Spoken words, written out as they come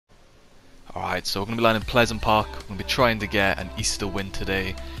Alright, so we're going to be landing in Pleasant Park. We're going to be trying to get an Easter win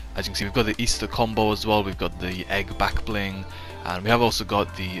today. As you can see, we've got the Easter combo as well. We've got the egg back bling. And we have also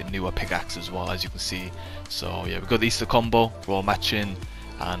got the newer pickaxe as well, as you can see. So yeah, we've got the Easter combo. We're all matching.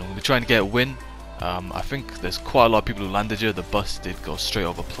 And we're going to be trying to get a win. I think there's quite a lot of people who landed here. The bus did go straight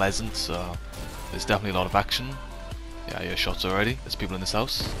over Pleasant. So there's definitely a lot of action. Yeah, I hear shots already. There's people in this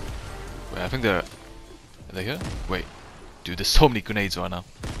house. Wait, I think they're... Are they here? Wait. Dude, there's so many grenades right now.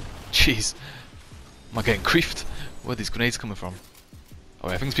 Jeez. Am I getting griefed? Where are these grenades coming from? Oh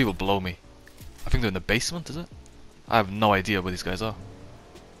wait, I think there's people below me. I think they're in the basement, is it? I have no idea where these guys are.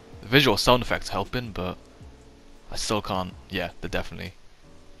 The visual sound effects helping, but I still can't... Yeah, they're definitely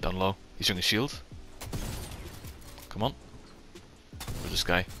down low. He's showing a shield. Come on. Where's this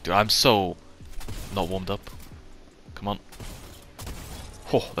guy? Dude, I'm so not warmed up. Come on.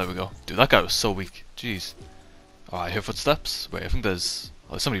 Oh, there we go. Dude, that guy was so weak. Jeez. Alright, I hear footsteps. Wait, I think there's...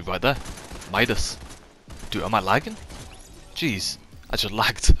 Oh, there's somebody right there. Midas. Dude, am I lagging? Jeez. I just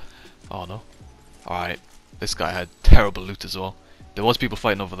lagged. Oh no. Alright. This guy had terrible loot as well. There was people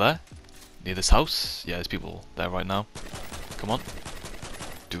fighting over there. Near this house. Yeah, there's people there right now. Come on.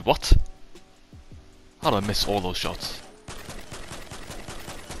 Dude, what? How do I miss all those shots?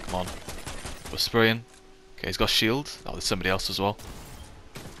 Come on. We're spraying. Okay, he's got shield. Oh, there's somebody else as well.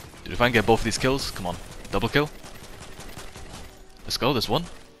 Dude, if I can get both of these kills, come on. Double kill. Let's go, there's one.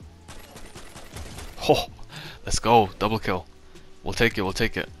 Oh, let's go, double kill. We'll take it, we'll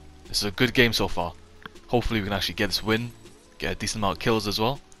take it. This is a good game so far. Hopefully we can actually get this win. Get a decent amount of kills as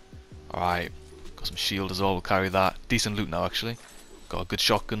well. Alright, got some shield as well, we'll carry that. Decent loot now actually. Got a good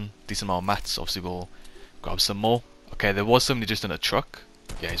shotgun, decent amount of mats. Obviously we'll grab some more. Okay, there was somebody just in a truck.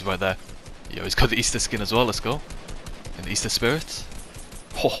 Yeah, he's right there. Yo, he's got the Easter skin as well, let's go. In the Easter spirit.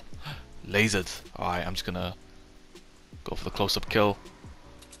 Oh, lasered. Alright, I'm just gonna go for the close-up kill.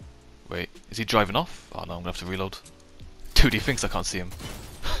 Wait, is he driving off? Oh no, I'm gonna have to reload. Dude, he thinks I can't see him.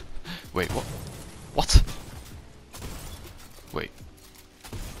 Wait, what? What? Wait.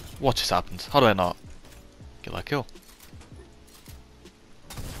 What just happened? How do I not get that kill?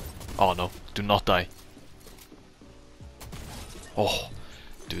 Oh no, do not die. Oh,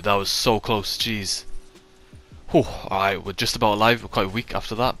 dude, that was so close, jeez. Whew, alright, we're just about alive. We're quite weak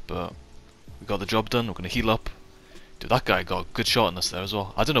after that, but we got the job done. We're gonna heal up. Dude, that guy got a good shot on us there as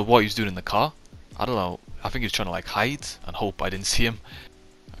well. I don't know what he was doing in the car. I don't know. I think he was trying to like hide and hope I didn't see him.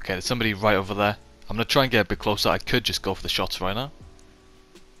 Okay, there's somebody right over there. I'm gonna try and get a bit closer. I could just go for the shots right now.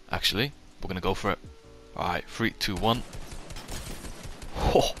 Actually, we're gonna go for it. Alright, 3, 2, 1.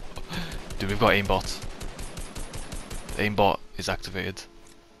 Oh, dude, we've got aimbot. The aimbot is activated.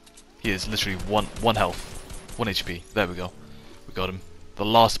 He is literally one health, 1 HP. There we go. We got him. The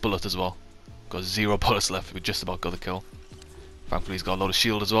last bullet as well. Got 0 bullets left. We just about got the kill. Thankfully, he's got a load of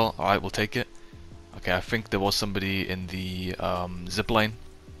shield as well. Alright, we'll take it. Okay, I think there was somebody in the zip line.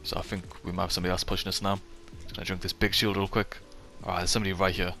 So I think we might have somebody else pushing us now. Just gonna drink this big shield real quick. Alright, there's somebody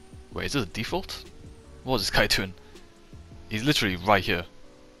right here. Wait, is this a default? What is this guy doing? He's literally right here.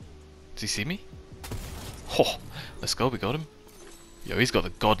 Does he see me? Oh, let's go, we got him. Yo, he's got the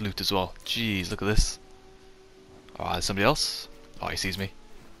god loot as well. Jeez, look at this. Alright, there's somebody else. Oh, he sees me.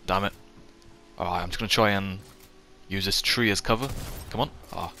 Damn it. Alright, I'm just gonna try and use this tree as cover. Come on.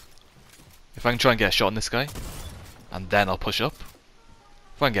 Ah. If I can try and get a shot on this guy, and then I'll push up.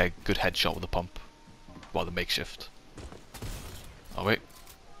 If I can get a good headshot with the pump. Well, the makeshift. Oh wait.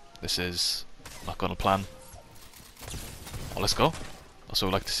 This is not gonna plan. Oh, let's go. That's what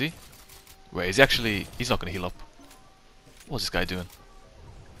we like to see. Wait, is he actually... He's not gonna heal up. What's this guy doing?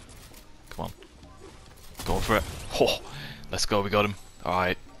 Come on. Going for it. Oh, let's go, we got him.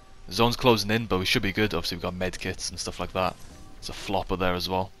 Alright. The zone's closing in, but we should be good. Obviously we've got med kits and stuff like that. There's a flopper there as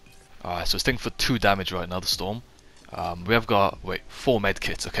well. Alright, so it's taking for 2 damage right now, the storm. We have got, wait, 4 med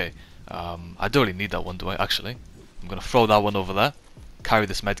kits, okay. I don't really need that one, do I? Actually, I'm going to throw that one over there, carry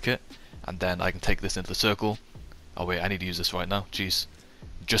this med kit, and then I can take this into the circle. Oh wait, I need to use this right now, jeez.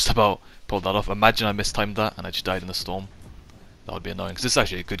 Just about pulled that off. Imagine I mistimed that and I just died in the storm. That would be annoying, because this is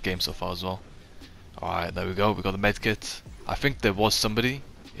actually a good game so far as well. Alright, there we go, we got the med kit. I think there was somebody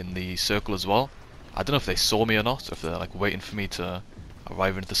in the circle as well. I don't know if they saw me or not, or if they're like waiting for me to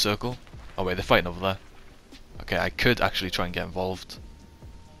arrive into the circle. Oh wait, they're fighting over there. Okay, I could actually try and get involved.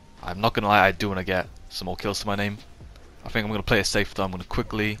 I'm not gonna lie, I do want to get some more kills to my name. I think I'm gonna play it safe though. I'm gonna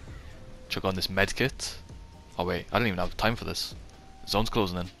quickly chuck on this med kit. Oh wait, I don't even have time for this. The zone's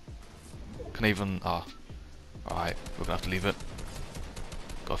closing in. Can I even... Ah. Alright, we're gonna have to leave it.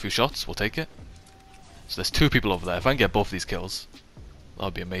 Got a few shots, we'll take it. So there's 2 people over there. If I can get both of these kills, that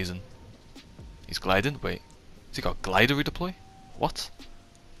would be amazing. He's gliding? Wait. Has he got glider redeploy? What?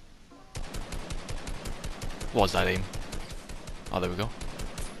 What was that aim? Oh, there we go.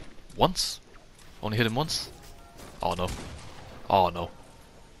 Once? Only hit him once? Oh no. Oh no.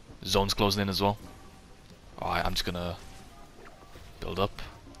 Zone's closing in as well. Alright, I'm just gonna build up.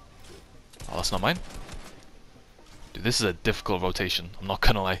 Oh, that's not mine. Dude, this is a difficult rotation. I'm not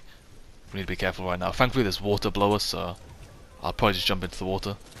gonna lie. We need to be careful right now. Thankfully there's water below us, so I'll probably just jump into the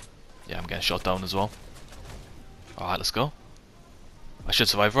water. Yeah, I'm getting shot down as well. Alright, let's go. I should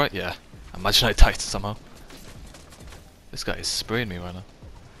survive, right? Yeah. Imagine I died somehow. This guy is spraying me right now.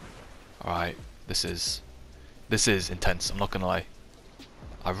 Alright, this is intense, I'm not gonna lie.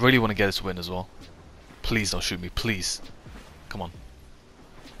 I really want to get this win as well. Please don't shoot me, please. Come on.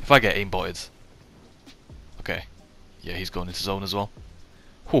 If I get aimbotted. Okay. Yeah, he's going into zone as well.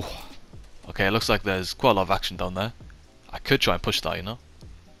 Whew. Okay, it looks like there's quite a lot of action down there. I could try and push that, you know?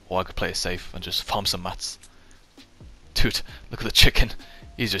 Or I could play it safe and just farm some mats. Dude, look at the chicken.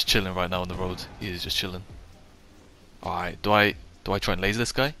 He's just chilling right now on the road. He is just chilling. Alright, do I try and laser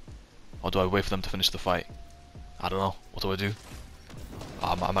this guy? Or do I wait for them to finish the fight? I don't know. What do I do?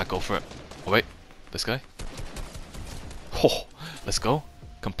 I might go for it. Oh wait, this guy? Oh, let's go.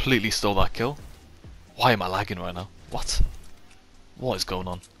 Completely stole that kill. Why am I lagging right now? What? What is going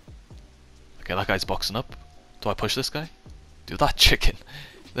on? Okay, that guy's boxing up. Do I push this guy? Dude, that chicken.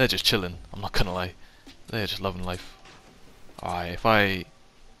 They're just chilling. I'm not gonna lie. They're just loving life. Alright, I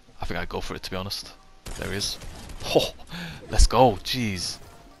think I'd go for it, to be honest. There he is. Oh, let's go. Jeez.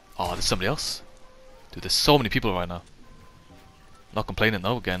 Oh, there's somebody else. Dude, there's so many people right now. Not complaining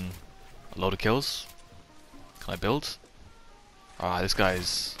though, getting a load of kills. Can I build? Alright, this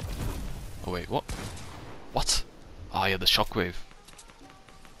guy's... Oh wait, what? What? Ah, yeah, the shockwave.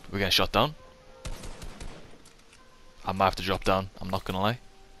 We're getting shot down. I might have to drop down, I'm not gonna lie.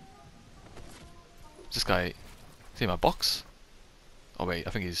 Is this guy... Is he in my box? Oh wait,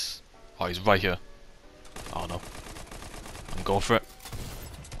 I think he's... Oh, he's right here. Oh no. I'm going for it.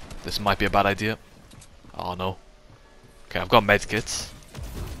 This might be a bad idea. Oh no. Okay, I've got medkits.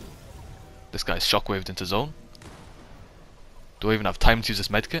 This guy's shockwaved into zone. Do I even have time to use this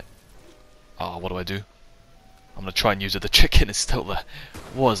medkit? Oh, what do I do? I'm gonna try and use it. The chicken is still there.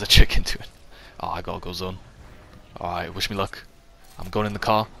 What is the chicken doing? Oh, I gotta go zone. Alright, wish me luck. I'm going in the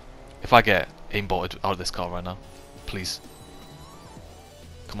car. If I get aimbotted out of this car right now, please.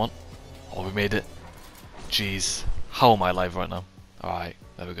 Come on. Oh, we made it. Jeez. How am I alive right now? Alright,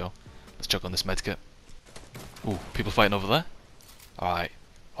 there we go. Let's check on this medkit. Ooh, people fighting over there? Alright.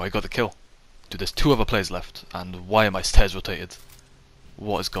 Oh, he got the kill. Dude, there's 2 other players left. And why are my stairs rotated?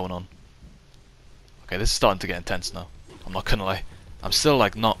 What is going on? Okay, this is starting to get intense now. I'm not gonna lie. I'm still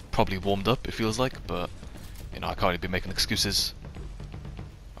like not probably warmed up, it feels like, but you know, I can't really be making excuses.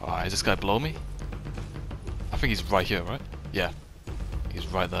 Alright, is this guy below me? I think he's right here, right? Yeah. He's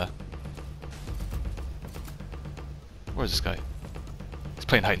right there. Where is this guy? He's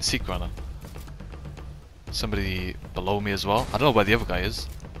playing hide and seek right now. Somebody below me as well. I don't know where the other guy is.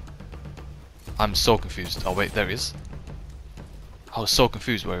 I'm so confused. Oh wait, there he is. I was so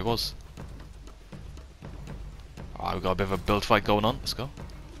confused where he was. Alright, we got a bit of a build fight going on. Let's go.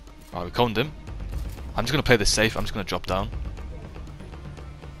 Alright, we coned him. I'm just going to play this safe. I'm just going to drop down.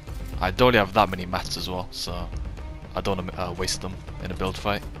 I don't really have that many mats as well, so I don't want to waste them in a build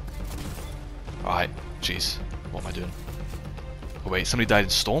fight. Alright, jeez. What am I doing? Oh wait, somebody died in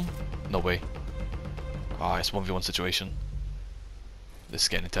storm? No way. Alright, it's 1v1 situation. This is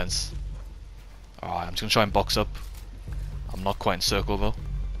getting intense. Alright, I'm just going to try and box up. I'm not quite in circle though.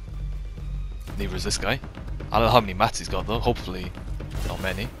 Neither is this guy. I don't know how many mats he's got though. Hopefully not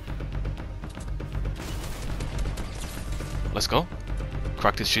many. Let's go.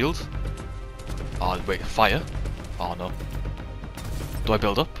 Cracked his shield. Oh wait, fire? Oh no. Do I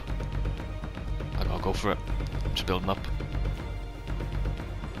build up? I gotta go for it. I'm just building up.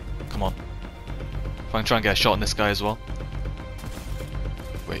 Come on. If I can try and get a shot on this guy as well.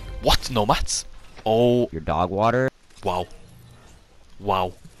 Wait, what? No mats? Oh. Your dog water? Wow.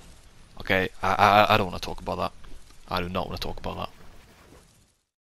 Wow. Okay, I don't want to talk about that. I do not want to talk about that.